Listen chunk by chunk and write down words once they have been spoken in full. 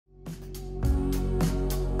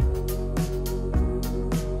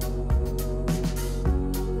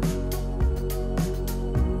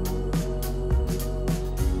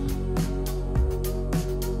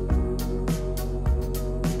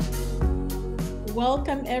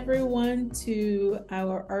Welcome everyone to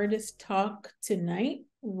our artist talk tonight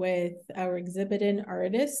with our exhibiting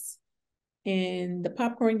artists in the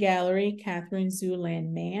Popcorn Gallery, Katherine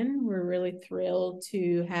Tzu-Lan Mann. We're really thrilled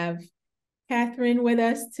to have Katherine with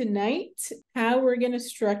us tonight. How we're going to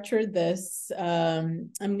structure this,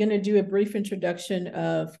 I'm going to do a brief introduction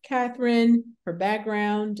of Katherine, her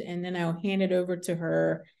background, and then I'll hand it over to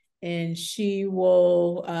her, and she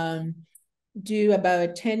will do about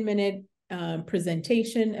a 10-minute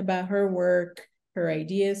presentation about her work, her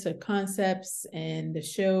ideas, her concepts, and the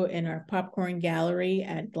show in our Popcorn Gallery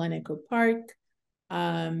at Glen Park.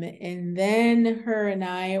 And then her and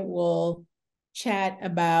I will chat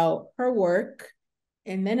about her work.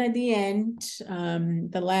 And then at the end,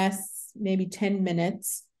 the last maybe 10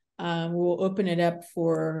 minutes, we'll open it up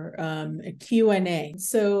for a Q&A.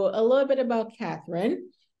 So a little bit about Katherine.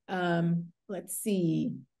 Let's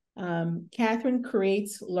see. Katherine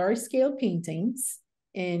creates large-scale paintings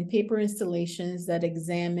and paper installations that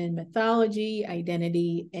examine mythology,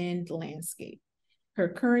 identity, and landscape. Her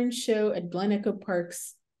current show at Glen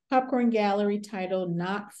Park's Popcorn Gallery, titled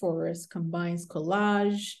Not Forest, combines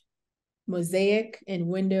collage, mosaic, and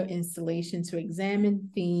window installation to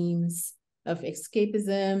examine themes of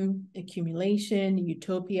escapism, accumulation,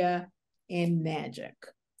 utopia, and magic.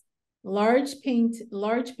 Large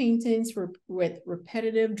paintings with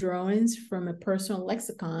repetitive drawings from a personal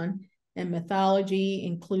lexicon and mythology,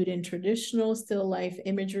 including traditional still life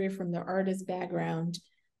imagery from the artist's background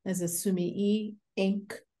as a sumi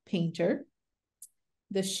ink painter.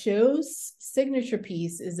 The show's signature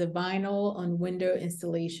piece is a vinyl on window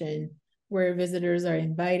installation where visitors are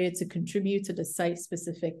invited to contribute to the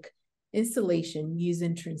site-specific installation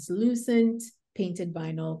using translucent painted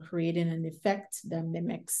vinyl, creating an effect that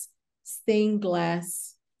mimics stained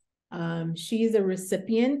glass. She is a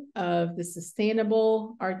recipient of the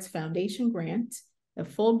Sustainable Arts Foundation grant, a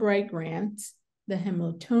Fulbright grant, the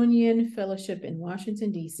Hamiltonian Fellowship in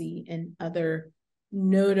Washington, D.C., and other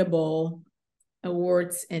notable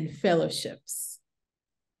awards and fellowships.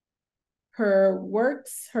 Her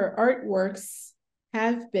artworks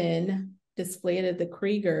have been displayed at the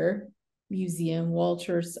Krieger Museum,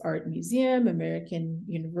 Walters Art Museum, American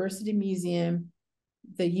University Museum,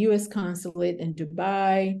 the U.S. Consulate in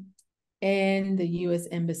Dubai, and the U.S.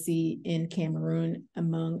 Embassy in Cameroon,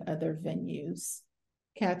 among other venues.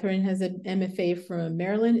 Katherine has an MFA from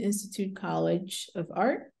Maryland Institute College of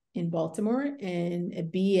Art in Baltimore and a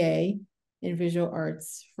BA in Visual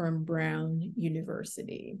Arts from Brown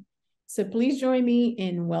University. So please join me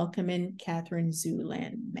in welcoming Katherine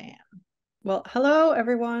Tzu-Lan Mann. Well, hello,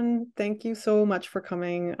 everyone. Thank you so much for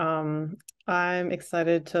coming. I'm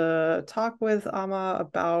excited to talk with Amma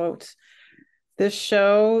about this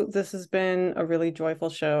show. This has been a really joyful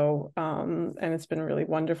show, and it's been really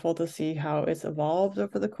wonderful to see how it's evolved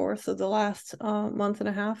over the course of the last month and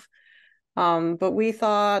a half. But we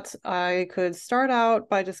thought I could start out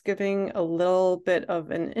by just giving a little bit of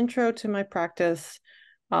an intro to my practice,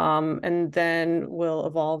 and then we'll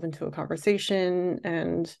evolve into a conversation.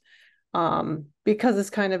 And because it's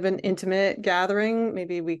kind of an intimate gathering,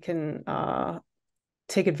 maybe we can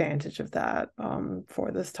take advantage of that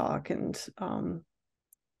for this talk, and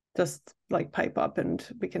just like pipe up and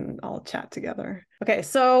we can all chat together. Okay,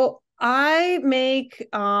 so I'm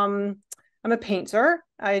a painter.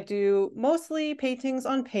 I do mostly paintings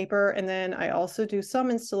on paper, and then I also do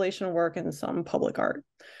some installation work and some public art.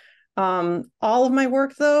 All of my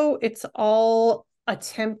work, though, it's all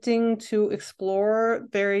attempting to explore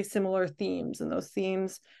very similar themes, and those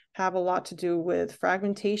themes have a lot to do with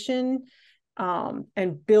fragmentation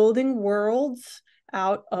and building worlds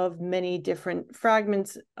out of many different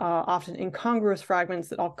fragments, often incongruous fragments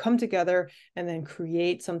that all come together and then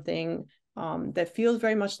create something that feels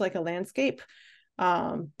very much like a landscape,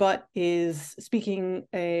 but is speaking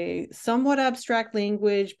a somewhat abstract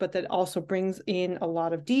language, but that also brings in a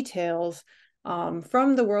lot of details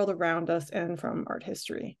from the world around us and from art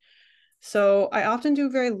history. So I often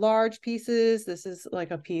do very large pieces. This is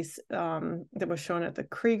like a piece that was shown at the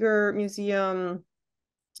Krieger Museum.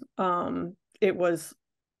 It was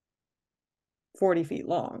 40 feet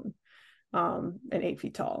long and 8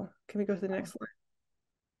 feet tall. Can we go to the next slide?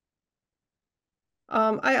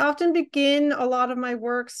 I often begin a lot of my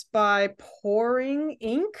works by pouring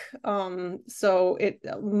ink. So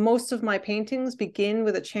most of my paintings begin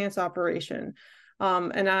with a chance operation.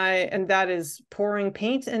 And that is pouring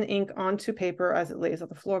paint and ink onto paper as it lays on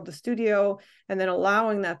the floor of the studio, and then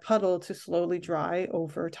allowing that puddle to slowly dry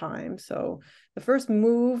over time. So the first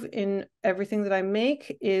move in everything that I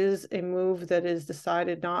make is a move that is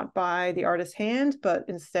decided not by the artist's hand, but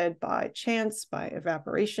instead by chance, by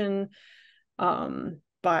evaporation.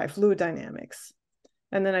 by fluid dynamics.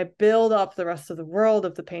 And then I build up the rest of the world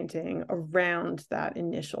of the painting around that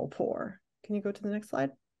initial pour. Can you go to the next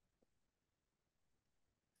slide?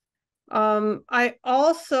 I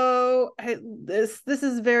also, this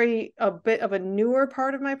is a bit of a newer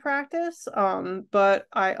part of my practice, but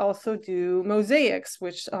I also do mosaics,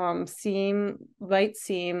 which might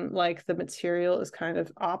seem like the material is kind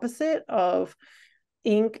of opposite of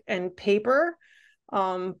ink and paper.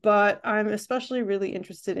 But I'm especially really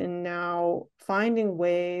interested in now finding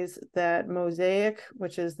ways that mosaic,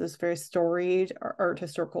 which is this very storied art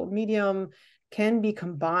historical medium, can be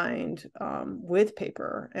combined with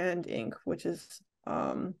paper and ink, which is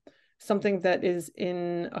something that is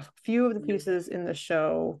in a few of the pieces in the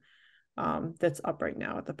show that's up right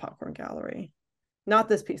now at the Popcorn Gallery. Not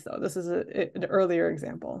this piece, though. This is an earlier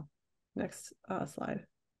example. Next slide.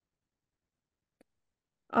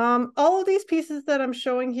 All of these pieces that I'm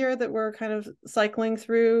showing here that we're kind of cycling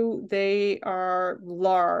through, they are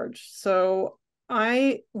large. So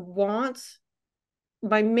my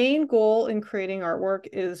main goal in creating artwork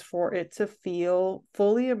is for it to feel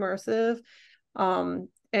fully immersive,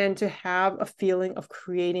 and to have a feeling of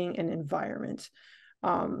creating an environment,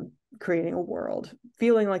 creating a world,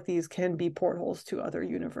 feeling like these can be portals to other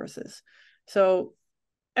universes. So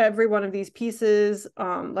every one of these pieces,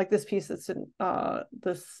 like this piece that's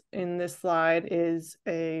in this slide, is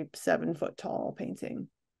a 7-foot tall painting.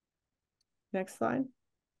 Next slide.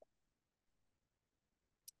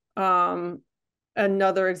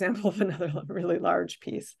 Another example of another really large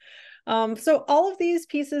piece. So all of these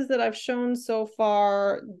pieces that I've shown so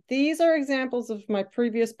far, these are examples of my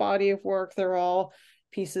previous body of work. They're all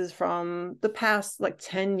pieces from the past like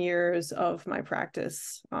 10 years of my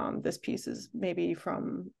practice. This piece is maybe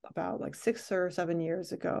from about like 6 or 7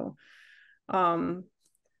 years ago. And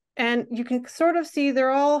you can sort of see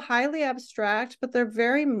they're all highly abstract, but they're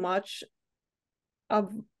very much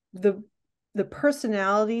of the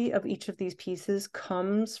personality of each of these pieces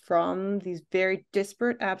comes from these very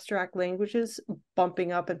disparate abstract languages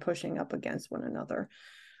bumping up and pushing up against one another.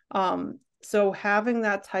 So having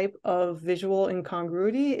that type of visual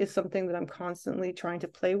incongruity is something that I'm constantly trying to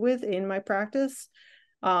play with in my practice.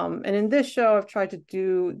 And in this show, I've tried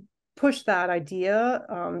to push that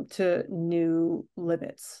idea to new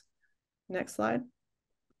limits. Next slide.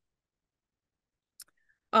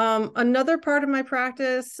 Another part of my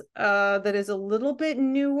practice that is a little bit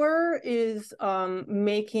newer is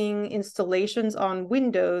making installations on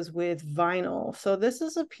windows with vinyl. So this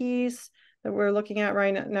is a piece that we're looking at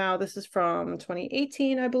right now. This is from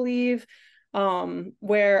 2018, I believe,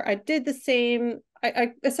 where I did the same.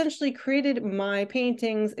 I essentially created my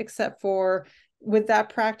paintings, except for with that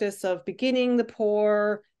practice of beginning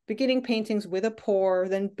paintings with a pour,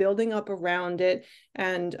 then building up around it,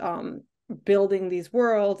 and building these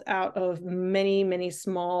worlds out of many, many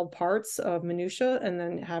small parts of minutia, and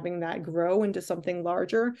then having that grow into something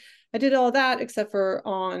larger. I did all that except for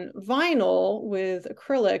on vinyl with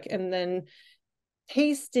acrylic, and then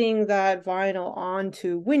pasting that vinyl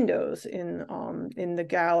onto windows in the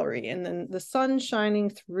gallery, and then the sun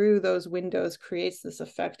shining through those windows creates this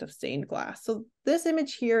effect of stained glass. So this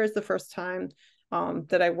image here is the first time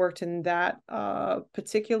that I worked in that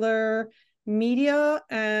particular media,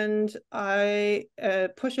 and I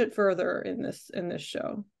push it further in this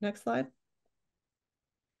show. Next slide.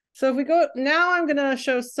 So if we go now, I'm going to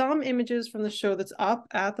show some images from the show that's up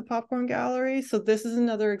at the Popcorn Gallery. So this is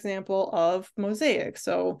another example of mosaic.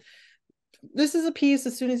 So this is a piece,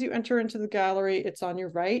 as soon as you enter into the gallery, it's on your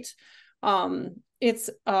right. It's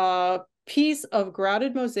a piece of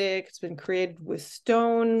grouted mosaic. It's been created with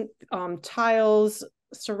stone, tiles,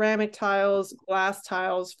 ceramic tiles, glass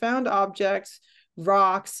tiles, found objects,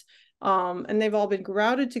 rocks, and they've all been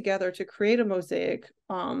grouted together to create a mosaic.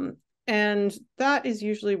 And that is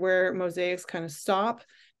usually where mosaics kind of stop.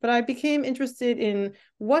 But I became interested in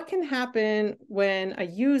what can happen when I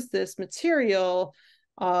use this material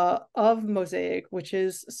of mosaic, which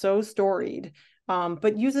is so storied,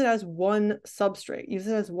 but use it as one substrate, use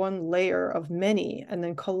it as one layer of many, and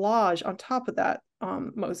then collage on top of that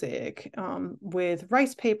mosaic with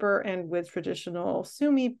rice paper and with traditional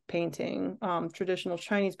sumi painting, traditional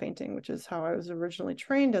Chinese painting, which is how I was originally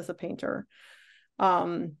trained as a painter.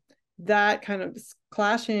 That kind of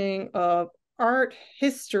clashing of art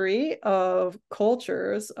history of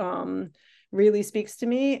cultures really speaks to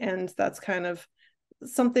me, and that's kind of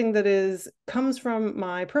something that comes from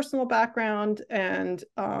my personal background, and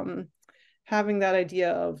having that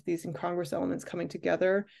idea of these incongruous elements coming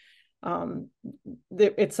together,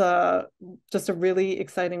 it's just a really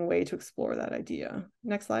exciting way to explore that idea.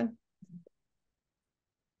 Next slide.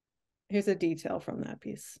 here's a detail from that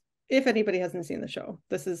piece. If anybody hasn't seen the show,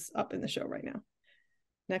 this is up in the show right now.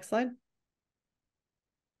 Next slide.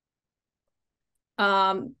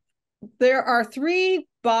 There are 3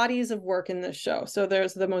 bodies of work in this show. So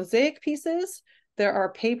there's the mosaic pieces, there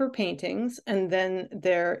are paper paintings, and then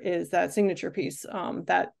there is that signature piece,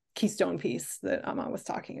 that keystone piece that Amma was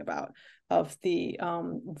talking about, of the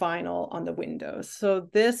vinyl on the windows. So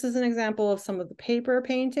this is an example of some of the paper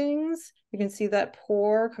paintings. You can see that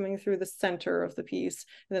pour coming through the center of the piece,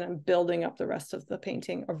 and then I'm building up the rest of the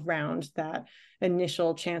painting around that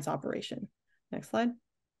initial chance operation. Next slide.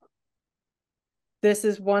 This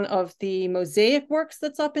is one of the mosaic works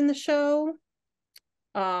that's up in the show.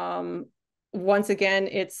 Once again,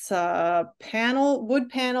 it's a wood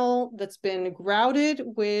panel that's been grouted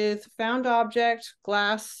with found object,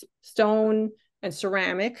 glass, stone, and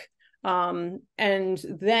ceramic, and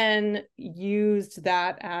then used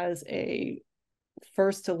that as a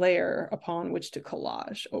first layer upon which to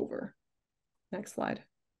collage over. Next slide.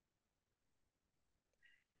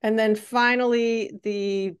 And then finally,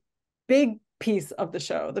 the big piece of the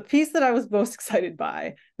show, the piece that I was most excited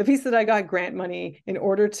by, the piece that I got grant money in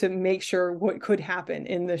order to make sure what could happen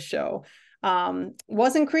in this show,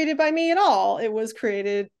 wasn't created by me at all. It was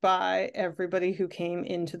created by everybody who came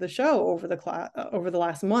into the show over the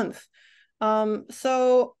last month.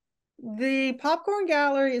 So the popcorn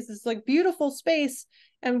gallery is this like beautiful space,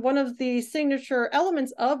 and one of the signature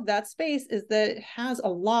elements of that space is that it has a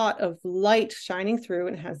lot of light shining through,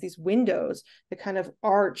 and it has these windows that kind of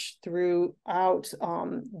arch throughout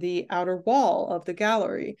the outer wall of the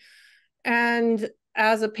gallery. And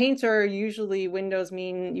as a painter, usually windows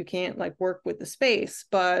mean you can't like work with the space,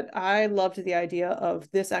 but I loved the idea of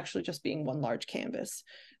this actually just being one large canvas.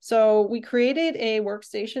 So we created a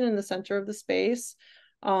workstation in the center of the space,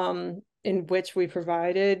 in which we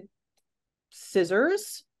provided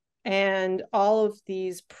scissors and all of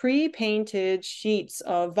these pre-painted sheets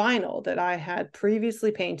of vinyl that I had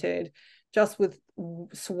previously painted, just with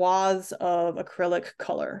swaths of acrylic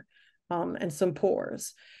color, and some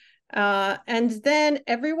pours. And then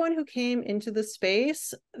everyone who came into the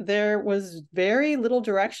space, there was very little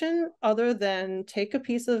direction other than take a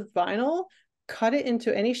piece of vinyl, cut it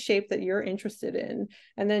into any shape that you're interested in,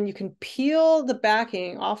 and then you can peel the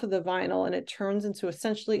backing off of the vinyl, and it turns into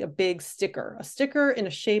essentially a big sticker, a sticker in a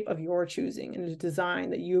shape of your choosing, in a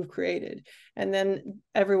design that you've created. And then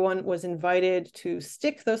everyone was invited to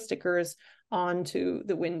stick those stickers onto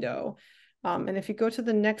the window. And if you go to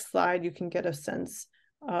the next slide, you can get a sense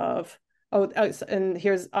of, and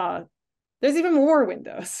here's there's even more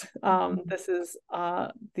windows. This is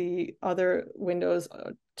the other windows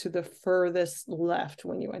to the furthest left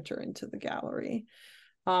when you enter into the gallery.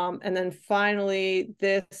 And then finally,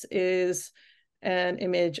 this is an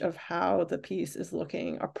image of how the piece is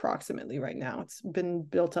looking approximately right now. It's been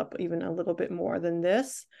built up even a little bit more than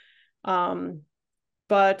this.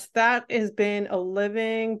 But that has been a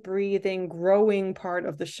living, breathing, growing part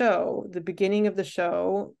of the show. The beginning of the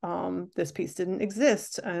show, this piece didn't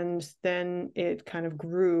exist, and then it kind of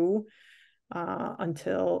grew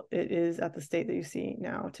until it is at the state that you see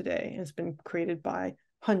now today. It's been created by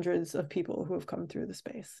hundreds of people who have come through the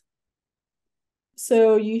space.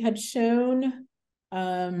 So you had shown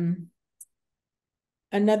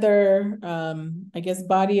another, I guess,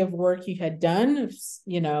 body of work you had done,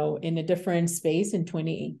 in a different space in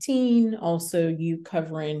 2018. Also, you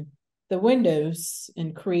covering the windows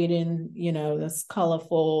and creating, this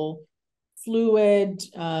colorful, fluid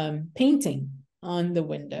painting on the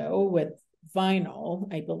window with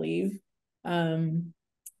vinyl, I believe.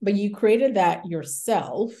 But you created that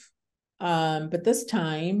yourself. But this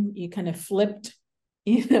time you kind of flipped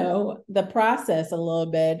the process a little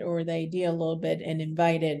bit, or the idea a little bit, and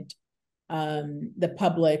invited the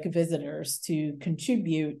public visitors to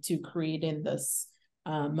contribute to creating this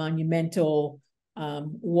monumental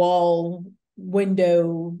wall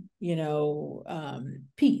window,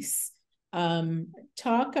 piece.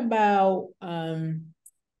 Talk about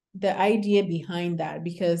the idea behind that,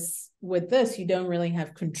 because with this, you don't really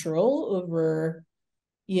have control over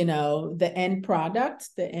the end product,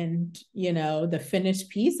 the end, the finished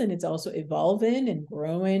piece, and it's also evolving and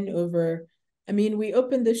growing over. I mean, we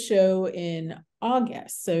opened the show in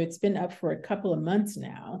August, so it's been up for a couple of months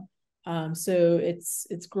now. So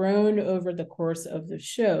it's grown over the course of the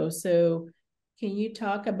show. So can you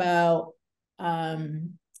talk about,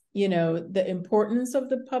 the importance of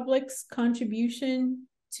the public's contribution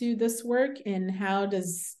to this work, and how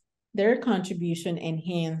does their contribution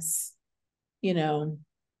enhance,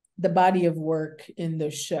 the body of work in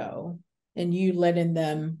the show, and you letting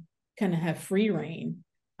them kind of have free reign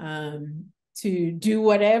to do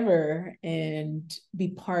whatever and be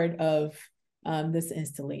part of this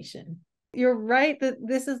installation. You're right that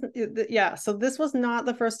this is, yeah. So this was not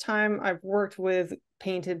the first time I've worked with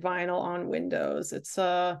painted vinyl on windows. It's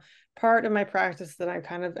a part of my practice that I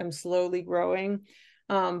kind of am slowly growing.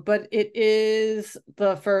 But it is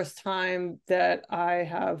the first time that I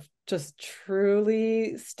have just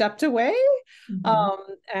truly stepped away.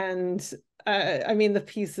 Mm-hmm. And I mean, the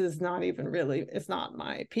piece is not even really, it's not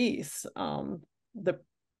my piece.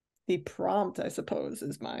 The prompt, I suppose,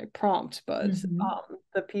 is my prompt, but Mm-hmm.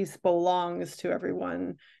 the piece belongs to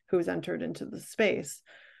everyone who's entered into the space.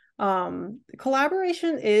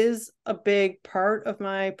 Collaboration is a big part of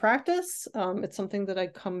my practice. It's something that I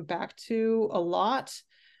come back to a lot.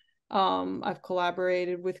 I've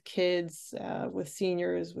collaborated with kids, with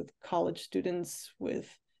seniors, with college students, with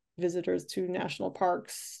visitors to national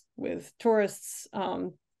parks, with tourists,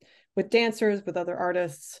 with dancers, with other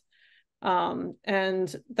artists.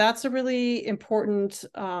 And that's a really important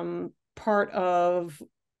part of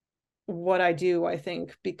what I do, I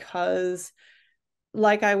think, because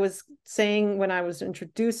like I was saying when I was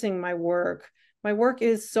introducing my work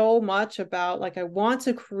is so much about, like, I want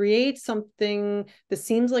to create something that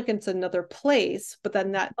seems like it's another place, but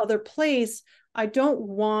then that other place, I don't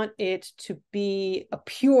want it to be a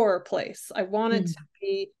pure place. I want it to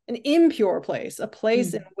be an impure place, a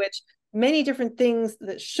place in which many different things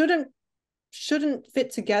that shouldn't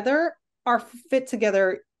fit together are fit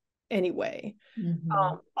together anyway.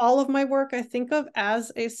 Mm-hmm. All of my work I think of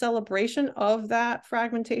as a celebration of that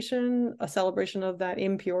fragmentation, a celebration of that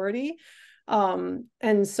impurity.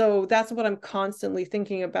 And so that's what I'm constantly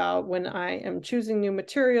thinking about when I am choosing new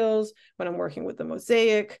materials, when I'm working with the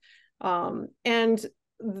mosaic. And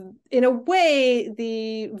in a way,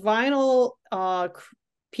 the vinyl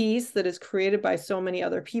piece that is created by so many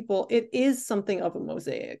other people, it is something of a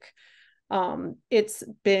mosaic. It's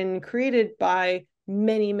been created by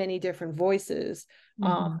many, many different voices.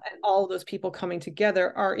 Mm-hmm. And all of those people coming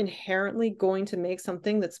together are inherently going to make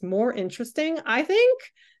something that's more interesting, I think,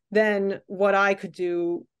 than what I could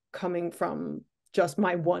do coming from just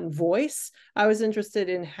my one voice. I was interested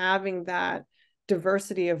in having that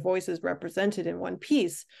diversity of voices represented in one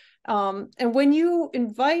piece. And when you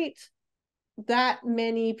invite that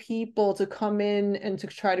many people to come in and to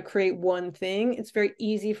try to create one thing, it's very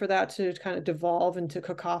easy for that to kind of devolve into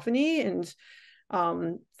cacophony, and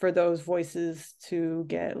for those voices to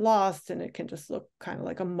get lost, and it can just look kind of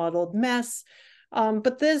like a muddled mess.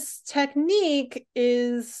 But this technique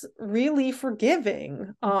is really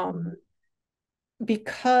forgiving,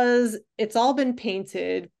 because it's all been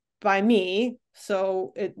painted by me.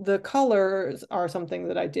 So the colors are something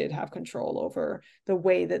that I did have control over, the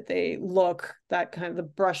way that they look, that kind of the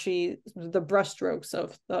brush strokes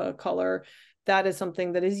of the color, that is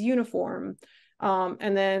something that is uniform.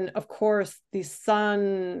 And then, of course, the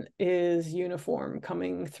sun is uniform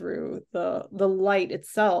coming through. The light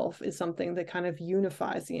itself is something that kind of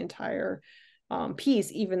unifies the entire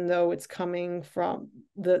piece, even though it's coming from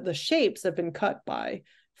the shapes have been cut by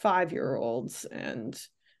 5-year-olds and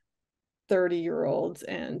 30-year-olds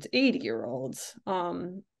and 80-year-olds.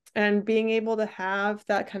 And being able to have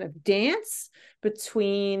that kind of dance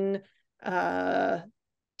between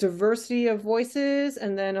diversity of voices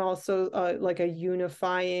and then also like a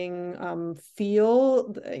unifying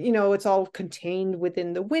feel. It's all contained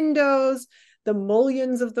within the windows. The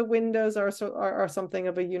mullions of the windows are something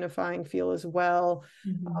of a unifying feel as well.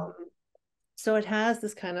 Mm-hmm. So it has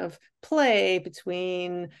this kind of play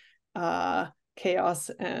between chaos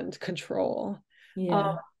and control.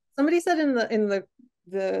 Yeah. Somebody said in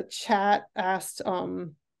the chat, asked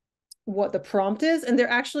what the prompt is, and there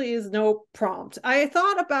actually is no prompt. I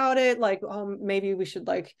thought about it, like, maybe we should,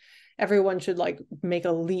 like, everyone should, like, make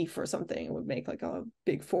a leaf or something. It would make like a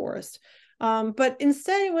big forest. But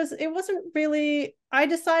instead it wasn't really, I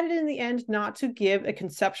decided in the end not to give a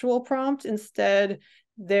conceptual prompt. Instead,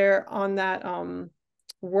 there on that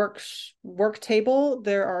work table,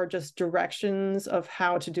 there are just directions of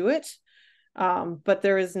how to do it. But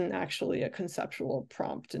there isn't actually a conceptual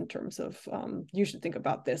prompt in terms of you should think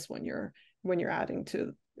about this when you're adding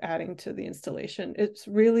to the installation. It's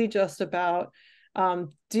really just about, do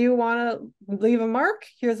you want to leave a mark?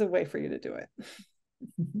 Here's a way for you to do it.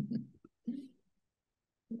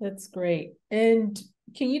 That's great. And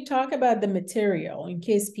can you talk about the material in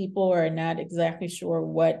case people are not exactly sure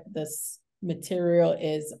what this material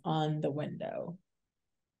is on the window?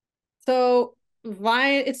 So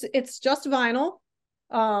it's just vinyl.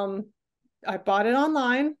 I bought it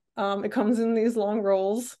online. It comes in these long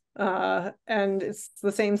rolls, and it's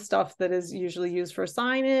the same stuff that is usually used for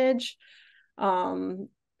signage.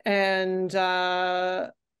 And yeah,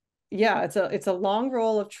 it's a long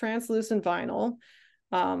roll of translucent vinyl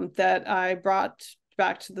that I brought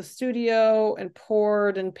back to the studio and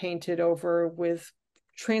poured and painted over with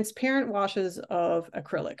transparent washes of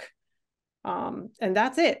acrylic. And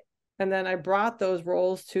that's it. And then I brought those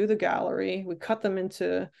rolls to the gallery. We cut them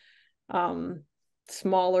into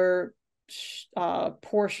smaller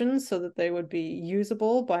portions so that they would be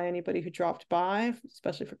usable by anybody who dropped by,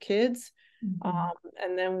 especially for kids.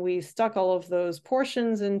 And then we stuck all of those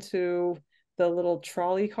portions into the little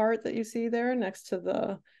trolley cart that you see there next to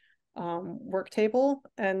the work table.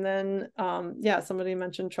 And then yeah, somebody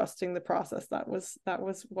mentioned trusting the process. That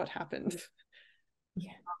was what happened.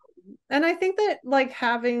 Yeah. And I think that like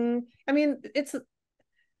having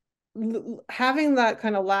that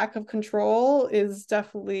kind of lack of control is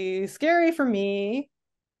definitely scary for me,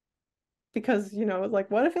 because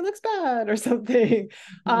like, what if it looks bad or something?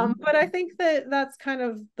 But I think that that's kind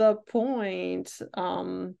of the point.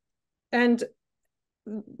 And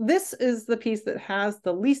this is the piece that has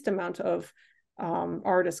the least amount of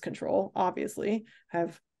artist control. Obviously, I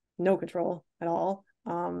have no control at all.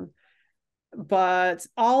 But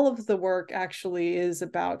all of the work actually is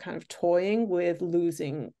about kind of toying with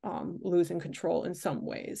losing control in some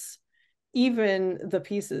ways. Even the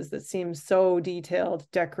pieces that seem so detailed,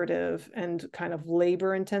 decorative, and kind of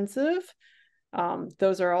labor intensive,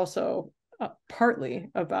 those are also partly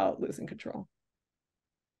about losing control.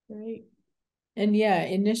 Right. And yeah,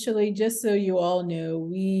 initially, just so you all know,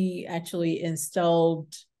 we actually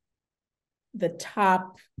installed the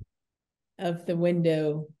top of the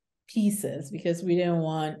window pieces because we didn't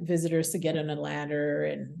want visitors to get on a ladder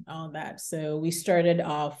and all that. So we started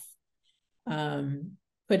off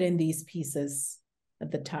putting these pieces at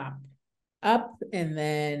the top up, and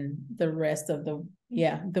then the rest of the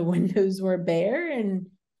windows were bare, and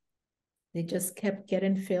they just kept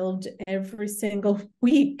getting filled every single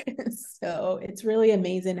week. So it's really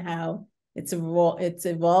amazing how it's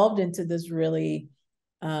evolved into this really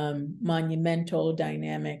monumental,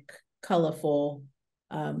 dynamic, colorful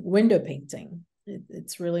window painting.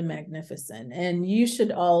 It's really magnificent. And you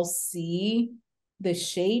should all see the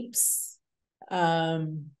shapes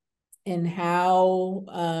and how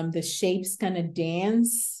the shapes kind of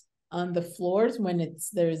dance on the floors when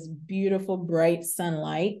there's beautiful, bright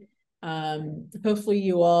sunlight. Hopefully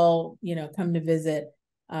you all, come to visit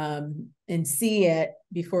and see it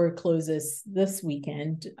before it closes this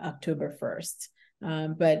weekend, October 1st.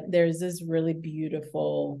 But there's this really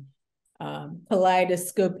beautiful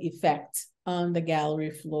kaleidoscope effect on the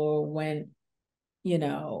gallery floor when,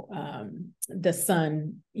 the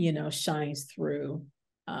sun, shines through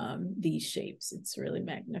these shapes. It's really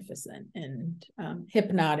magnificent and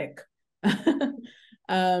hypnotic.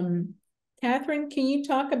 Katherine, can you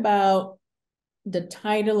talk about the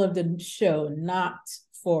title of the show, Not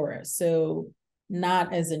Forest? So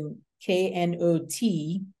not as in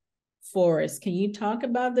KNOT, forest. Can you talk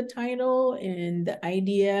about the title and the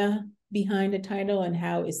idea behind the title and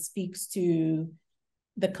how it speaks to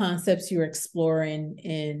the concepts you're exploring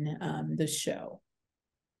in the show?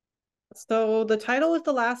 So the title is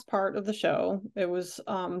the last part of the show. It was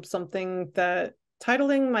something that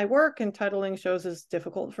titling my work and titling shows is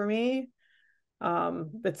difficult for me.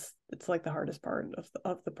 It's like the hardest part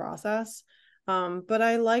of the process. But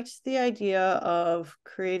I liked the idea of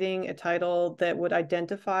creating a title that would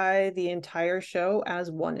identify the entire show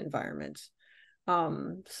as one environment.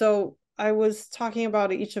 So I was talking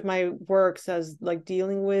about each of my works as like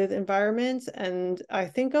dealing with environments, and I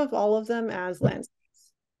think of all of them as landscapes.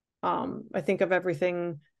 I think of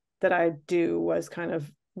everything that I do as kind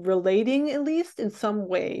of relating, at least in some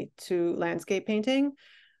way, to landscape painting.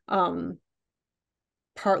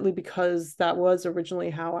 Partly because that was originally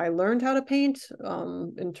how I learned how to paint,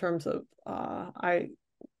 in terms of I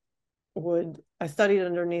studied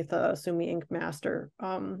underneath a Sumi ink master,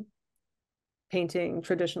 painting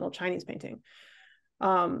traditional Chinese painting.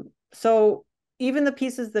 So even the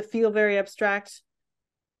pieces that feel very abstract,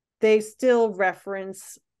 they still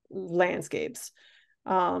reference landscapes.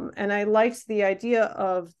 And I liked the idea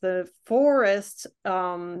of the forest,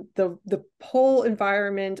 the whole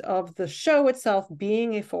environment of the show itself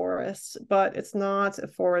being a forest, but it's not a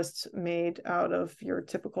forest made out of your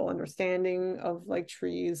typical understanding of like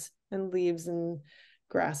trees and leaves and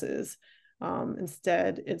grasses.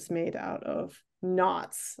 Instead, it's made out of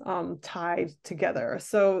knots tied together.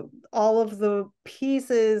 So all of the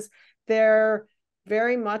pieces, they're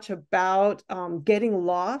very much about getting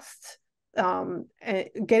lost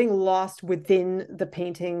within the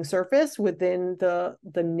painting surface, within the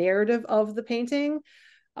narrative of the painting,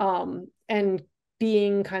 and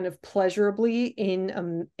being kind of pleasurably in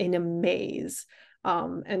a maze.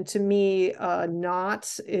 And to me,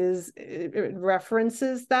 knot it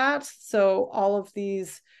references that. So all of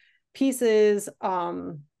these pieces,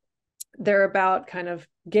 they're about kind of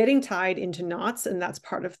getting tied into knots, and that's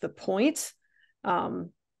part of the point.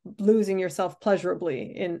 Losing yourself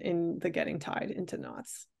pleasurably in the getting tied into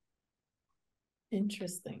knots.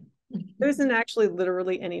 Interesting. There isn't actually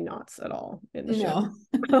literally any knots at all in the show.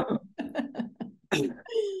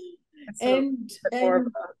 and more of a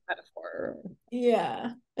metaphor.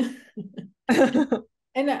 Yeah.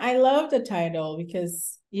 And I love the title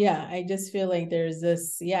because, yeah, I just feel like there's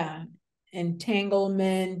this, yeah,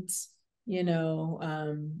 entanglement,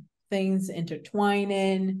 things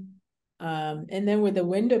intertwining. And then with the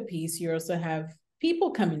window piece, you also have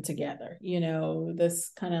people coming together,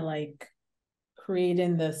 this kind of like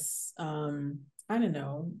creating this, I don't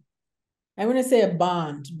know, I wouldn't say a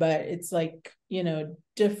bond, but it's like,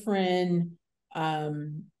 different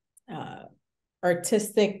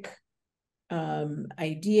artistic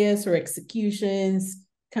ideas or executions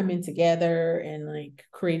coming together and like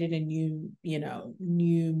created a new,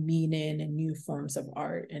 new meaning and new forms of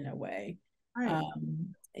art in a way. Right.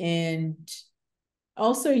 And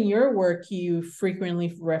also in your work, you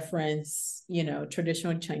frequently reference,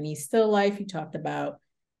 traditional Chinese still life. You talked about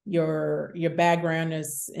your background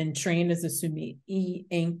as and trained as a Sumi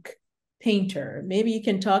ink painter. Maybe you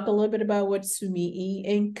can talk a little bit about what Sumi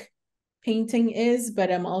ink painting is,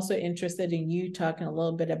 but I'm also interested in you talking a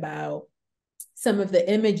little bit about some of the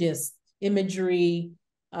imagery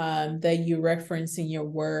that you reference in your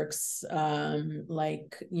works,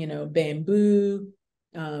 like, bamboo,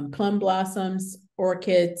 plum blossoms,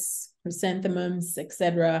 orchids, chrysanthemums,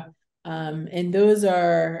 etc. And those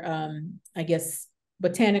are, I guess,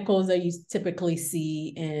 botanicals that you typically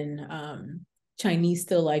see in Chinese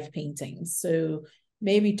still life paintings. So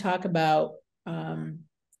maybe talk about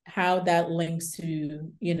how that links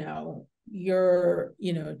to, your,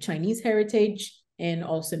 Chinese heritage and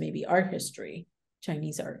also maybe art history,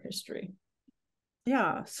 Chinese art history.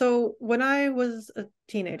 Yeah. So when I was a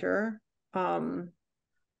teenager,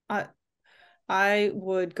 I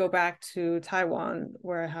would go back to Taiwan,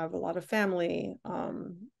 where I have a lot of family,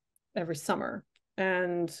 every summer.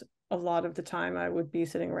 And a lot of the time I would be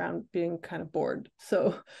sitting around being kind of bored.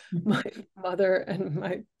 So my mother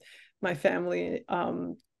and my family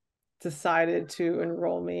decided to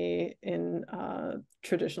enroll me in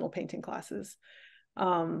traditional painting classes.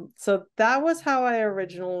 So that was how I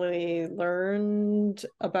originally learned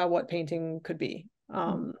about what painting could be.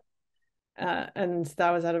 And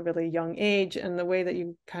that was at a really young age. And the way that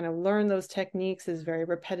you kind of learn those techniques is very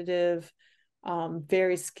repetitive,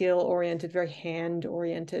 very skill oriented, very hand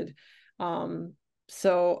oriented.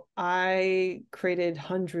 So I created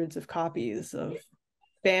hundreds of copies of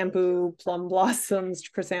bamboo, plum blossoms,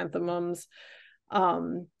 chrysanthemums,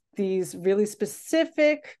 these really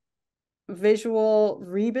specific visual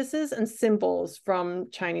rebuses and symbols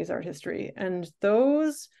from Chinese art history. And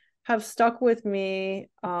those have stuck with me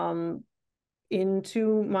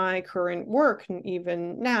into my current work, and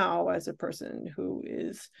even now as a person who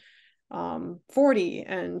is 40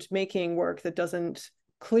 and making work that doesn't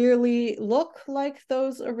clearly look like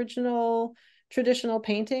those original traditional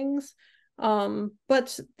paintings.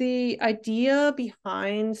 But the idea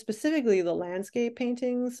behind specifically the landscape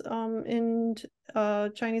paintings in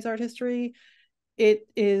Chinese art history, it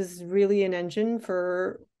is really an engine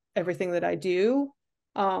for everything that I do.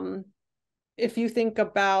 If you think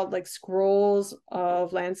about like scrolls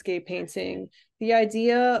of landscape painting, the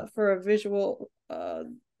idea for a visual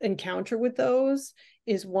encounter with those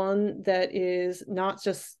is one that is not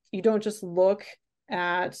just, you don't just look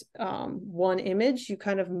at one image, you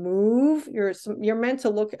kind of move. You're meant to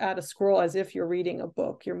look at a scroll as if you're reading a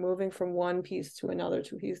book. You're moving from one piece to another,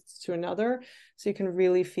 to another, so you can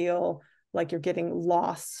really feel like you're getting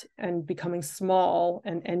lost and becoming small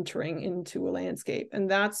and entering into a landscape. And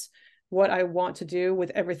that's what I want to do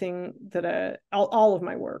with everything that all of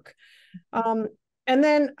my work. And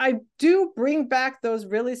then I do bring back those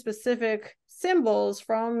really specific symbols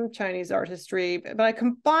from Chinese art history, but I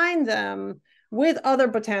combine them with other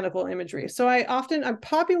botanical imagery. So I'm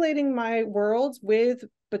populating my worlds with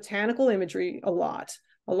botanical imagery a lot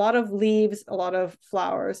of leaves, a lot of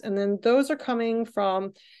flowers. And then those are coming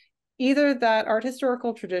from either that art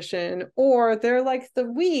historical tradition, or they're like the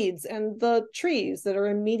weeds and the trees that are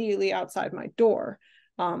immediately outside my door,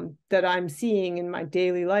 that I'm seeing in my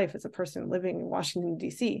daily life as a person living in Washington,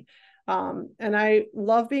 D.C. And I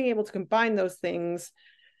love being able to combine those things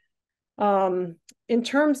In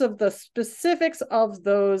terms of the specifics of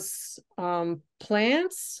those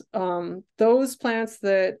plants, those plants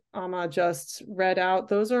that Amma just read out,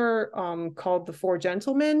 those are called the Four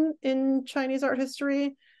Gentlemen in Chinese art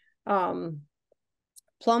history. Plum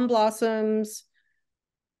blossoms,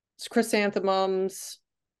 chrysanthemums,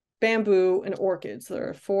 bamboo, and orchids. There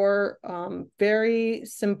are four very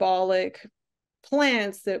symbolic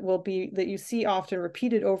plants that you see often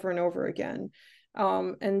repeated over and over again.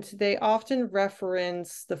 And they often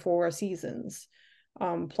reference the four seasons.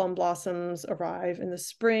 Plum blossoms arrive in the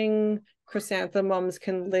spring, chrysanthemums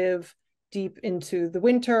can live deep into the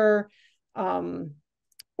winter,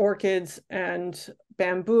 orchids and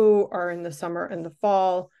bamboo are in the summer and the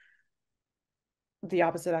fall. The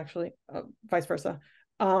opposite, actually, vice versa.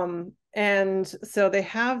 And so they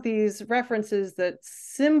have these references that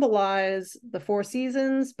symbolize the four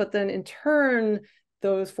seasons, but then in turn,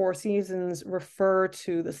 those four seasons refer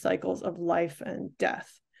to the cycles of life and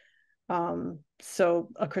death. So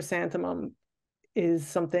a chrysanthemum is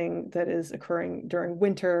something that is occurring during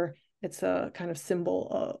winter. It's a kind of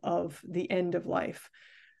symbol of the end of life.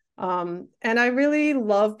 And I really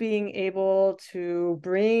love being able to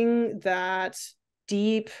bring that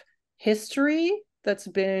deep history that's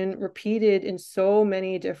been repeated in so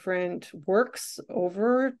many different works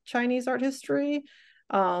over Chinese art history,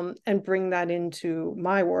 and bring that into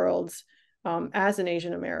my worlds as an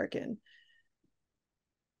Asian American.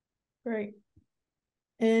 Great.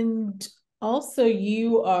 And also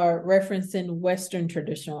you are referencing Western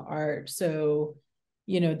traditional art. So,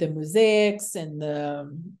 the mosaics and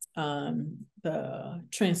the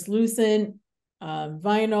translucent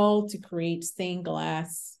vinyl to create stained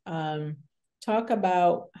glass. Talk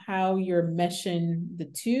about how you're meshing the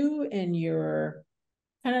two, and you're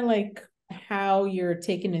kind of like how you're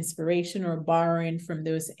taking inspiration or borrowing from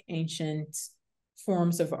those ancient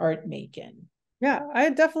forms of art making. Yeah,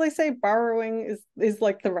 I definitely say borrowing is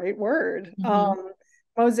like the right word.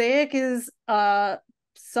 Mosaic is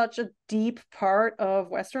such a deep part of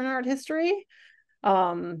Western art history.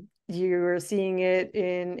 You're seeing it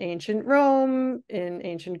in ancient Rome, in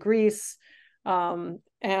ancient Greece,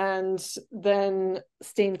 and then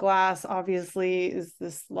stained glass obviously is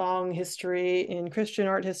this long history in Christian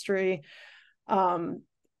art history.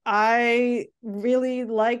 I really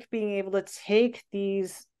like being able to take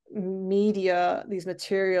these media, these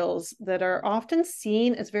materials that are often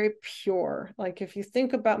seen as very pure. Like if you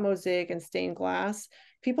think about mosaic and stained glass,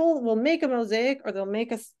 people will make a mosaic or they'll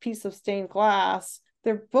make a piece of stained glass.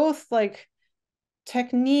 They're both like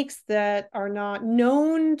techniques that are not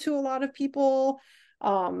known to a lot of people.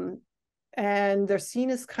 And they're seen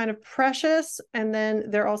as kind of precious. And then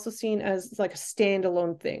they're also seen as like a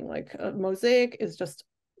standalone thing. Like a mosaic is just,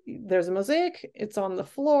 there's a mosaic, it's on the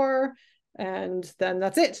floor, and then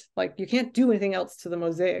that's it. Like you can't do anything else to the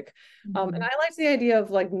mosaic. And I like the idea of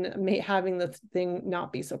like having the thing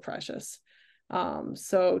not be so precious.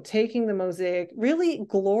 So taking the mosaic, really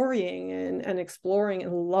glorying in and exploring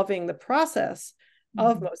and loving the process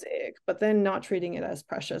of mosaic, but then not treating it as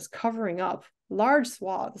precious, covering up large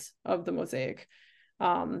swaths of the mosaic,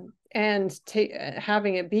 and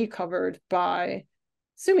having it be covered by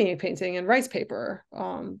sumi painting and rice paper,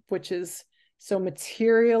 which is so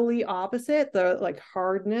materially opposite, the like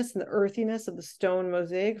hardness and the earthiness of the stone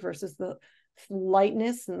mosaic versus the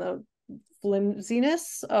lightness and the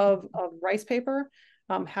flimsiness of rice paper.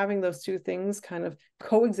 Having those two things kind of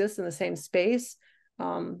coexist in the same space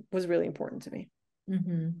was really important to me.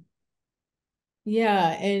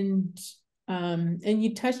 Yeah, and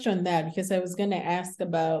you touched on that because I was going to ask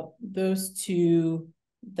about those two,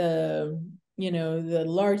 the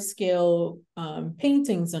large scale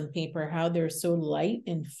paintings on paper, how they're so light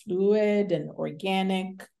and fluid and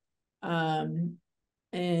organic. And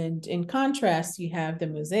in contrast, you have the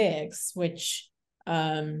mosaics, which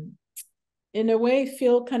in a way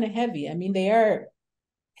feel kind of heavy. I mean, they are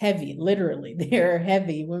heavy, literally. They are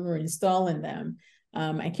heavy when we're installing them.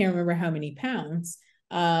 I can't remember how many pounds.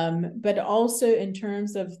 But also in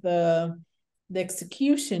terms of the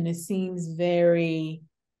execution, it seems very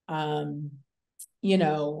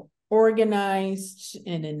organized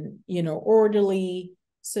and orderly.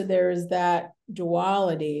 So there's that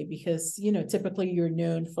duality because typically you're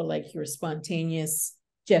known for like your spontaneous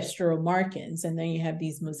gestural markings, and then you have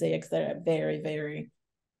these mosaics that are very, very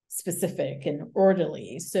specific and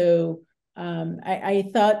orderly. So I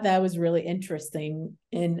thought that was really interesting,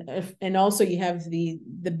 and also you have the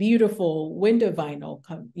beautiful window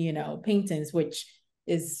vinyl paintings, which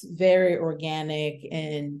is very organic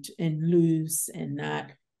and loose and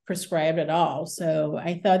not prescribed at all. So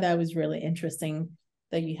I thought that was really interesting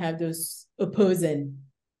that you have those opposing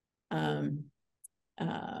um,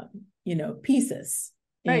 pieces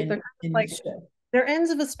Right. in Like the show. they're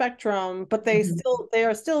ends of a spectrum, but they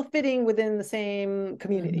are still fitting within the same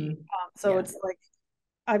community. So it's like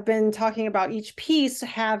I've been talking about each piece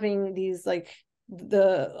having these like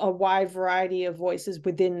a wide variety of voices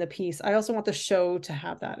within the piece. I also want the show to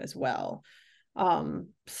have that as well.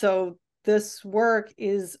 So this work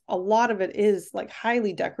is, a lot of it is like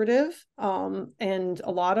highly decorative. And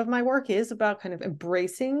a lot of my work is about kind of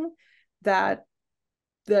embracing that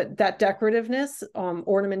decorativeness,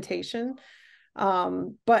 ornamentation,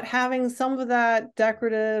 but having some of that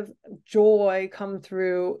decorative joy come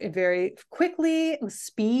through very quickly. The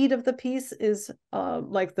speed of the piece is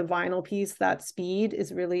like the vinyl piece, that speed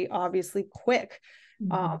is really obviously quick.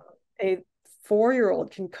 A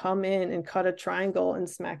 4-year-old can come in and cut a triangle and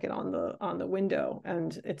smack it on the window,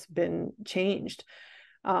 and it's been changed.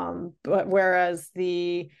 But whereas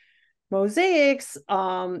the mosaics,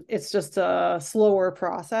 it's just a slower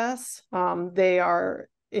process. They are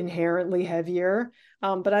inherently heavier,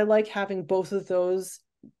 but I like having both of those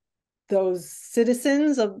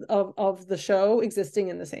citizens of the show existing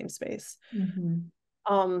in the same space.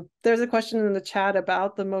 There's a question in the chat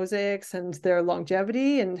about the mosaics and their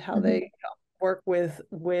longevity and how they work with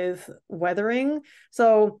weathering.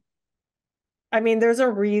 So I mean, there's a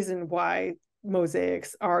reason why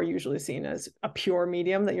mosaics are usually seen as a pure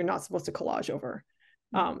medium that you're not supposed to collage over,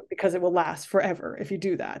 because it will last forever if you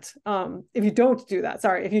do that. If you don't do that,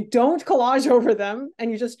 if you don't collage over them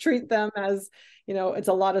and you just treat them as, it's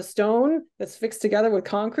a lot of stone that's fixed together with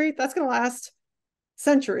concrete, that's going to last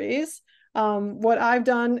centuries. What I've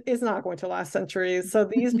done is not going to last centuries. So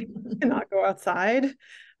these people cannot go outside.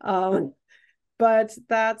 But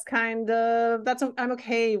I'm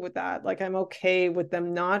okay with that. Like, I'm okay with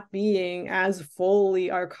them not being as fully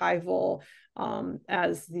archival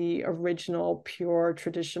as the original pure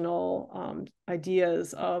traditional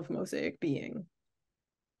ideas of mosaic being.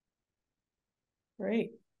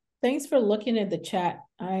 Great. Thanks for looking at the chat.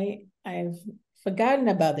 I've forgotten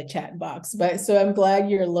about the chat box, but so I'm glad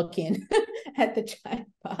you're looking at the chat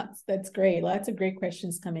box. That's great. Lots of great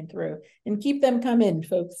questions coming through, and keep them coming,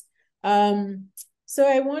 folks. So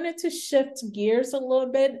I wanted to shift gears a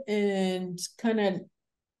little bit and kind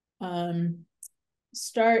of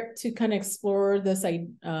start to kind of explore this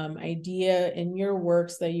idea in your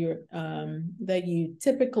works that you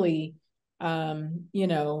typically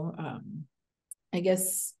I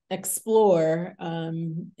guess explore,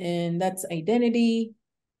 and that's identity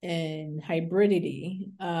and hybridity.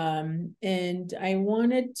 And I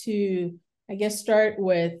wanted to, I guess, start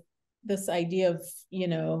with this idea of,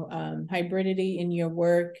 hybridity in your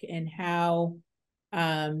work and how,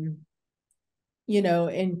 in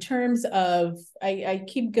terms of, I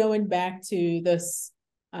keep going back to this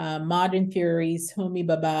modern theories, Homi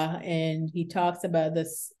Bhabha, and he talks about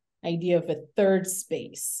this idea of a third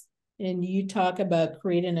space. And you talk about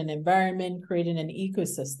creating an environment, creating an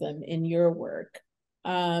ecosystem in your work.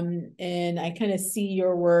 And I kind of see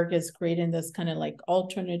your work as creating this kind of like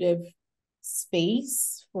alternative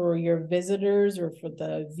space for your visitors or for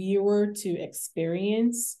the viewer to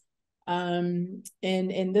experience. And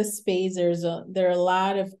in this space, there are a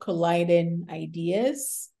lot of colliding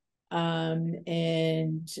ideas.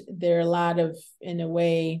 And there are a lot of, in a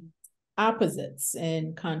way, opposites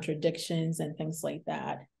and contradictions and things like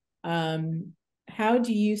that. How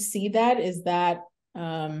do you see that? Is that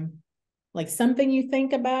like something you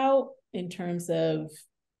think about in terms of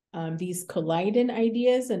these colliding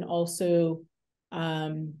ideas, and also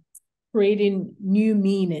creating new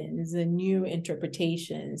meanings and new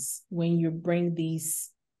interpretations when you bring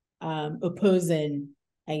these opposing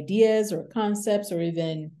ideas or concepts or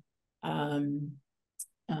even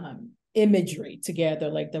imagery together,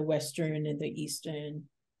 like the Western and the Eastern?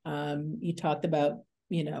 You talked about,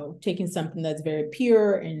 taking something that's very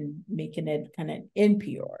pure and making it kind of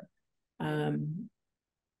impure. I'd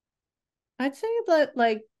say that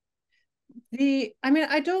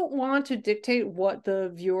I don't want to dictate what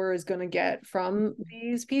the viewer is going to get from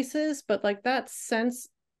these pieces, but like that sense,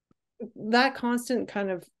 that constant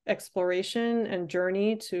kind of exploration and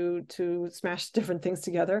journey to smash different things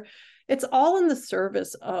together, it's all in the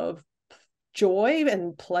service of joy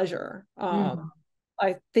and pleasure.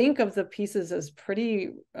 I think of the pieces as pretty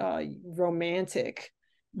romantic.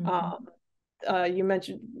 You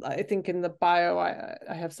mentioned, I think in the bio, I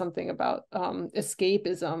have something about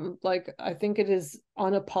escapism. Like, I think it is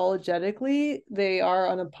unapologetically, they are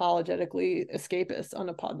unapologetically escapist,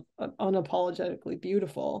 unapologetically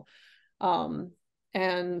beautiful.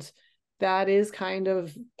 And that is kind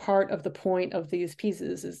of part of the point of these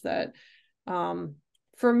pieces, is that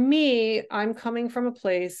for me, I'm coming from a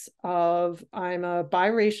place of I'm a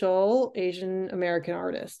biracial Asian American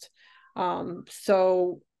artist.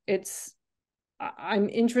 So I'm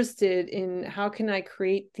interested in how can I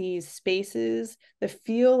create these spaces that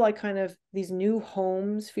feel like kind of these new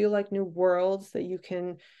homes, feel like new worlds that you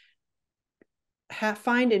can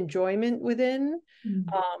find enjoyment within,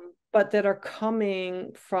 but that are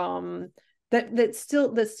coming from that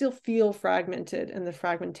still feel fragmented, and the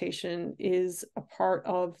fragmentation is a part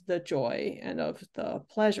of the joy and of the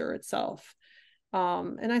pleasure itself.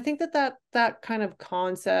 And I think that kind of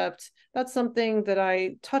concept, that's something that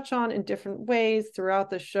I touch on in different ways throughout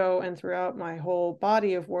the show and throughout my whole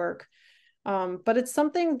body of work. But it's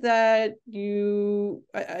something that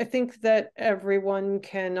I think that everyone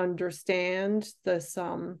can understand this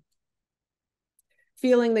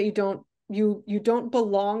feeling that you don't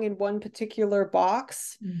belong in one particular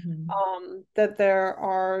box. That there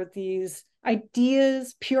are these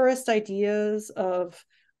ideas, purist ideas of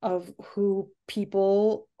who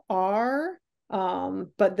people are,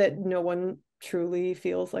 but that no one truly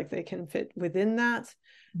feels like they can fit within that.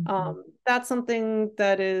 That's something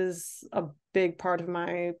that is a big part of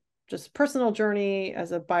my just personal journey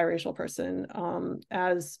as a biracial person,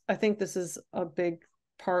 as I think this is a big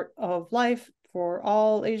part of life for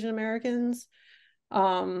all Asian Americans.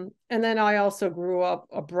 And then I also grew up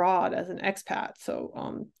abroad as an expat,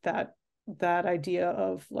 so that idea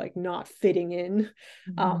of like not fitting in,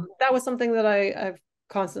 that was something that I've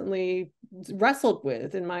constantly wrestled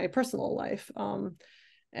with in my personal life.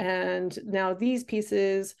 And now these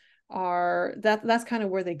pieces are that's kind of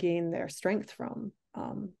where they gain their strength from,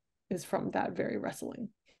 is from that very wrestling.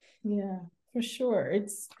 Yeah, for sure.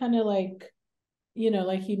 It's kind of like,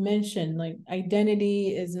 like you mentioned, like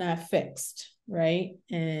identity is not fixed, right?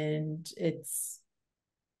 And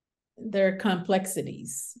there are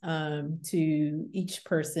complexities to each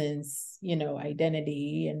person's,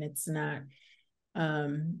 identity, and it's not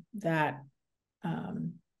that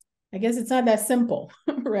I guess it's not that simple,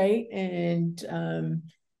 right? And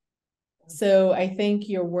so I think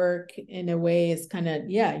your work in a way is kind of,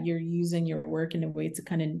 you're using your work in a way to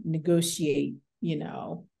kind of negotiate,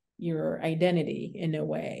 your identity in a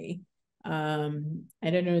way. I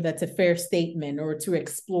don't know if that's a fair statement, or to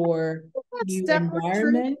explore That's new definitely true.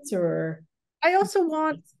 environments, or I also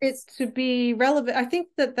want it to be relevant. I think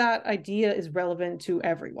that idea is relevant to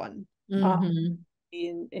everyone,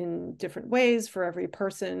 in different ways for every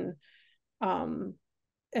person. And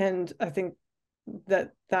I think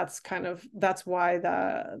that's why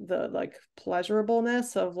the like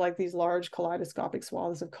pleasurableness of like these large kaleidoscopic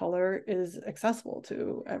swaths of color is accessible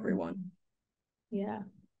to everyone. Yeah,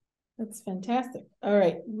 that's fantastic. All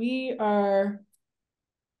right, we are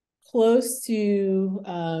close to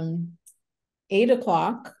 8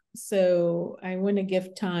 o'clock, so I want to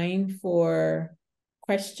give time for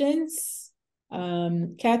questions.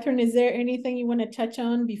 Katherine, is there anything you want to touch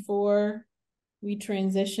on before we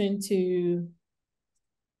transition to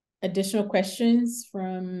additional questions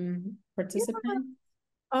from participants?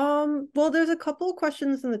 Well, there's a couple of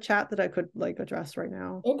questions in the chat that I could like address right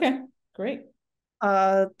now. Okay, great.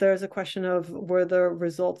 There's a question of, were the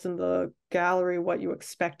results in the gallery what you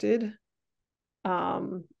expected?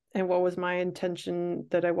 And what was my intention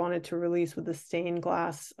that I wanted to release with the stained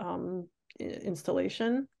glass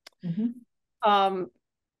installation?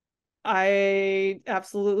 I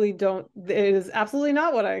absolutely don't, it is absolutely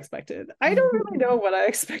not what I expected. I don't really know what I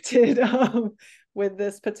expected with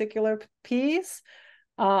this particular piece.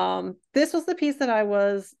 This was the piece that I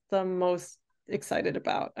was the most excited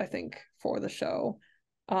about, I think, for the show.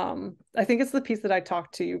 I think it's the piece that I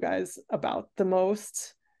talked to you guys about the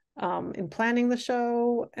most in planning the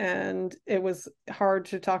show, and it was hard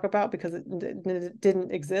to talk about because it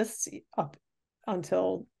didn't exist up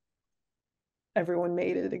until everyone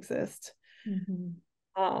made it exist.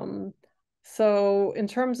 So in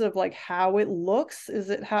terms of like how it looks, is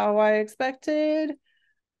it how I expected?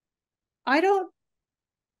 I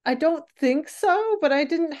don't think so, but I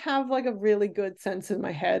didn't have like a really good sense in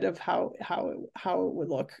my head of how it would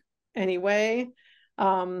look anyway.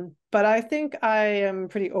 But I think I am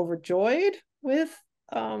pretty overjoyed with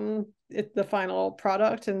the final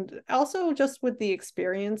product, and also just with the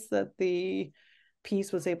experience that the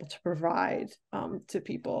piece was able to provide to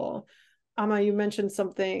people. Amma, you mentioned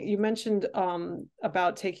something. You mentioned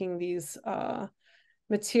about taking these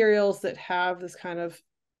materials that have this kind of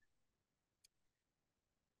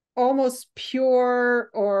almost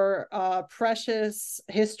pure or precious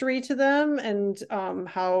history to them, and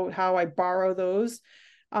how I borrow those.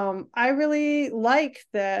 I really like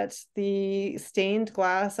that the stained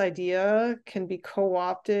glass idea can be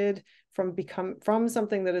co-opted from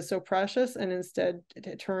something that is so precious, and instead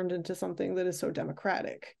it turned into something that is so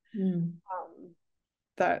democratic.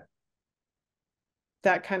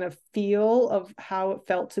 That kind of feel of how it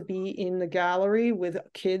felt to be in the gallery with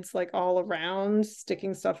kids like all around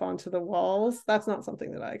sticking stuff onto the walls, that's not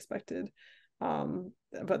something that I expected.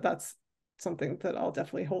 But that's something that I'll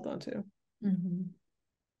definitely hold on to.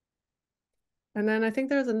 And then I think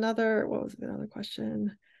there's another, what was another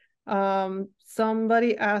question?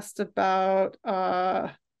 Somebody asked about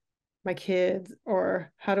my kids,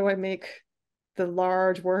 or how do I make the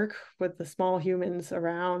large work with the small humans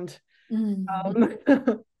around. And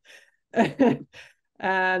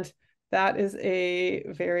that is a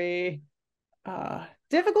very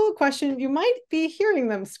difficult question. You might be hearing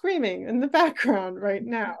them screaming in the background right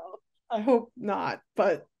now. I hope not,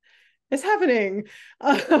 but it's happening.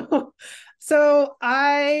 So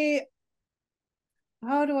how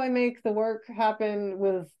do I make the work happen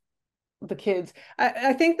with the kids?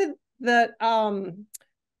 I think that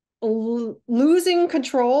losing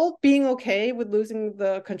control, being okay with losing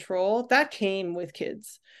the control, that came with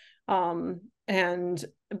kids. And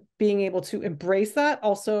being able to embrace that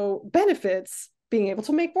also benefits being able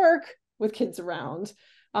to make work with kids around.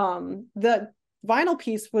 The vinyl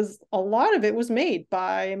piece was, a lot of it was made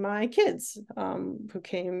by my kids, who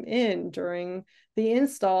came in during the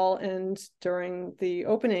install and during the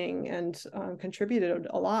opening, and contributed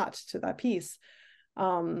a lot to that piece.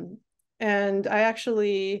 And I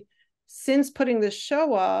actually, since putting this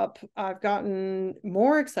show up, I've gotten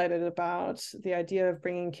more excited about the idea of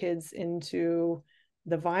bringing kids into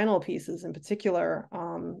the vinyl pieces in particular.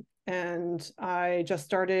 And I just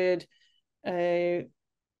started a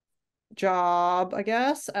job, I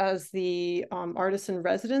guess, as the artist in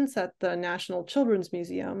residence at the National Children's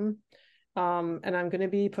Museum. And I'm going to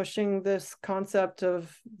be pushing this concept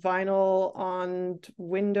of vinyl on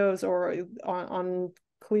windows or on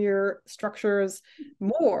clear structures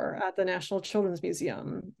more at the National Children's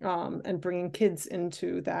Museum, and bringing kids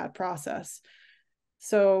into that process.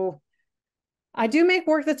 So I do make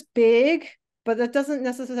work that's big, but that doesn't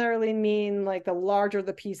necessarily mean like the larger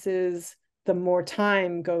the pieces, the more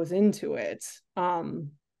time goes into it.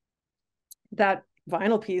 That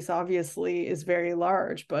vinyl piece obviously is very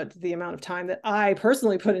large, but the amount of time that I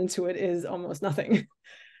personally put into it is almost nothing.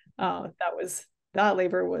 That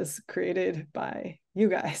labor was created by you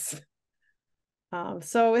guys.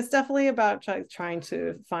 So it's definitely about trying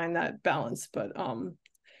to find that balance. But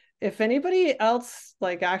if anybody else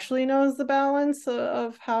like actually knows the balance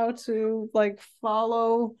of how to like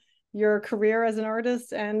follow your career as an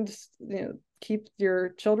artist and, you know, keep your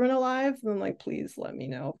children alive, then like please let me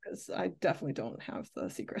know, because I definitely don't have the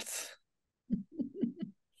secrets.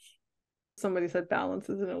 Somebody said balance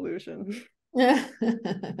is an illusion.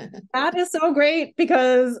 That is so great,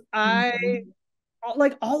 because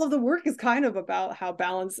like all of the work is kind of about how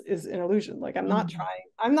balance is an illusion. Like I'm not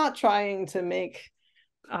trying to make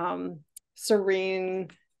serene,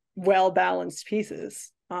 well-balanced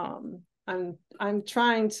pieces. I'm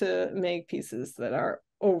trying to make pieces that are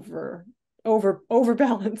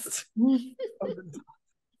overbalanced.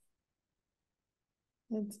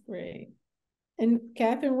 That's great. And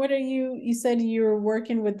Katherine, what are you said you were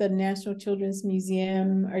working with the National Children's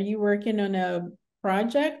Museum. Are you working on a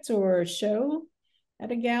project or a show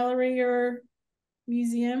at a gallery or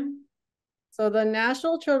museum? So the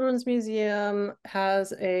National Children's Museum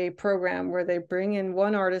has a program where they bring in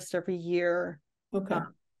one artist every year. Okay.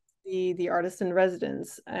 The artist in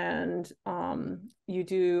residence, and you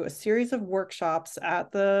do a series of workshops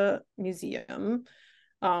at the museum.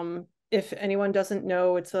 If anyone doesn't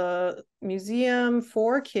know, it's a museum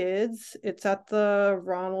for kids. It's at the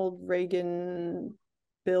Ronald Reagan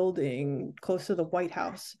building close to the White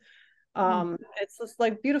House. It's this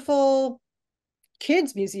like beautiful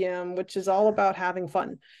kids museum, which is all about having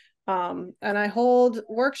fun. And I hold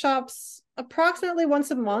workshops approximately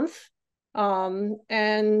once a month.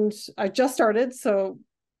 And I just started, so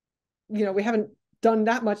you know, we haven't done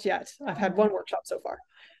that much yet. I've had one workshop so far.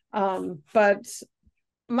 But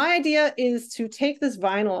my idea is to take this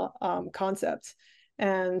vinyl concept,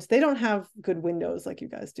 and they don't have good windows like you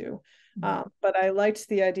guys do. But I liked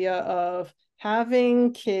the idea of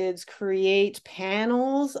having kids create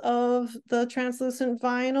panels of the translucent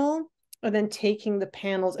vinyl, and then taking the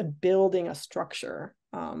panels and building a structure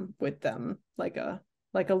with them, like a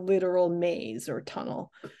literal maze or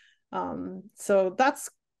tunnel. So that's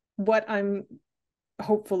what I'm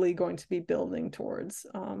hopefully going to be building towards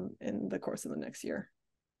in the course of the next year.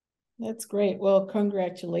 That's great. Well,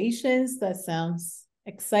 congratulations. That sounds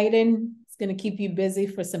exciting. It's going to keep you busy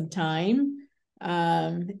for some time.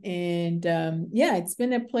 Yeah, it's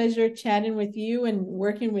been a pleasure chatting with you and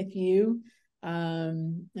working with you. I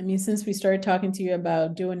mean, since we started talking to you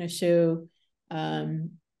about doing a show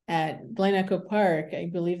at Glen Echo Park, I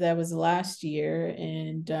believe that was last year,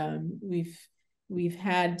 and we've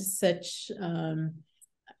had such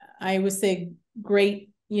I would say great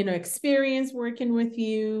experience working with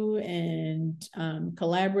you and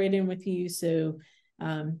collaborating with you. So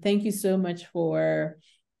thank you so much for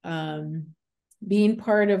being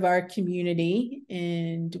part of our community,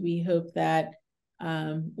 and we hope that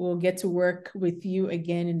we'll get to work with you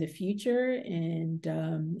again in the future. And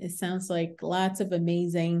it sounds like lots of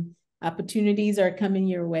amazing opportunities are coming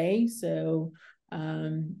your way. So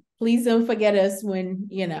please don't forget us when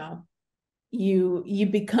you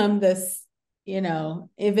become this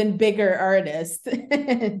even bigger artist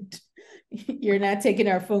and you're not taking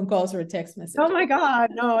our phone calls or text messages. Oh my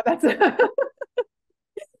God, no, that's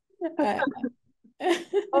well,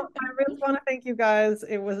 I really want to thank you guys.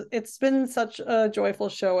 It's been such a joyful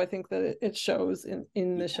show. I think that it shows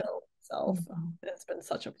in the show itself. It's been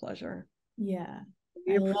such a pleasure. Yeah.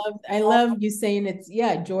 I love you saying it's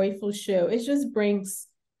joyful show. It just brings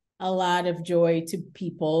a lot of joy to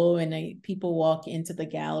people, and people walk into the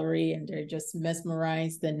gallery and they're just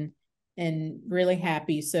mesmerized and really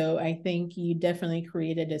happy. So I think you definitely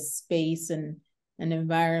created a space and an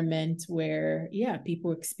environment where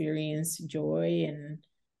people experience joy and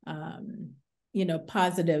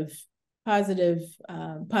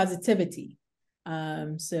positivity.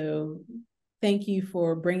 So thank you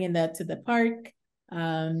for bringing that to the park.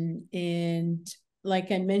 And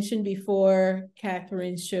like I mentioned before,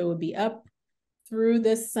 Catherine's show will be up through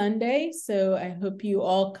this Sunday. So I hope you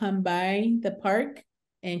all come by the park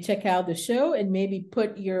and check out the show and maybe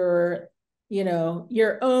put your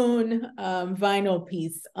own vinyl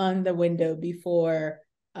piece on the window before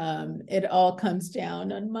it all comes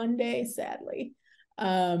down on Monday, sadly.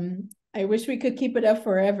 I wish we could keep it up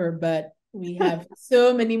forever, but we have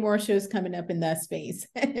so many more shows coming up in that space.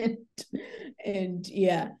 and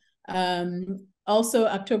yeah. Also,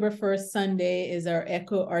 October 1st, Sunday, is our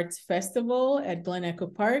Echo Arts Festival at Glen Echo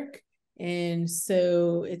Park. And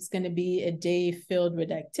so it's going to be a day filled with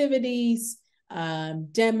activities,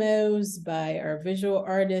 demos by our visual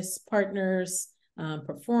artists, partners,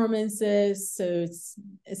 performances. So it's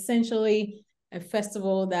essentially a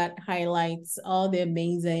festival that highlights all the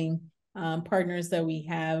amazing partners that we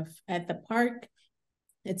have at the park.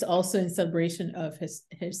 It's also in celebration of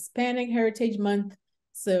Hispanic Heritage Month.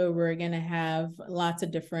 So we're going to have lots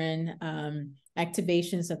of different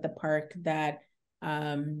activations at the park that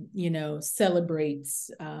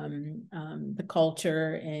celebrates the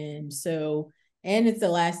culture. And it's the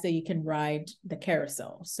last day you can ride the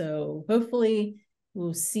carousel. So hopefully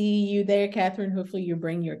we'll see you there, Catherine. Hopefully you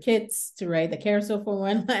bring your kids to ride the carousel for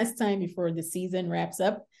one last time before the season wraps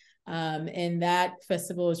up. And that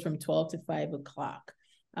festival is from 12 to 5 o'clock.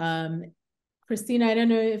 Christina, I don't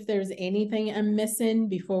know if there's anything I'm missing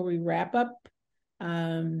before we wrap up.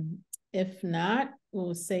 If not,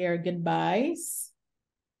 we'll say our goodbyes.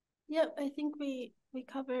 Yep, I think we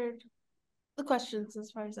covered the questions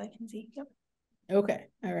as far as I can see. Yep. Okay,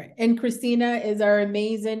 all right. And Christina is our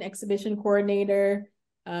amazing exhibition coordinator.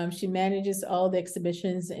 She manages all the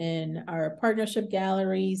exhibitions in our partnership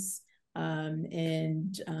galleries,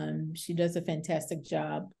 and she does a fantastic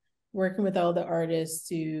job working with all the artists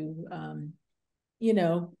to,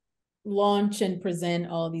 launch and present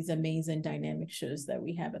all these amazing dynamic shows that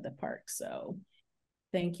we have at the park. So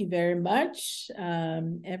thank you very much,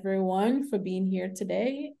 everyone, for being here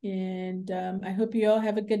today. And I hope you all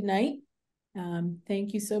have a good night.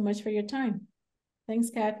 Thank you so much for your time. Thanks,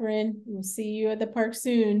 Catherine. We'll see you at the park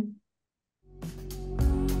soon.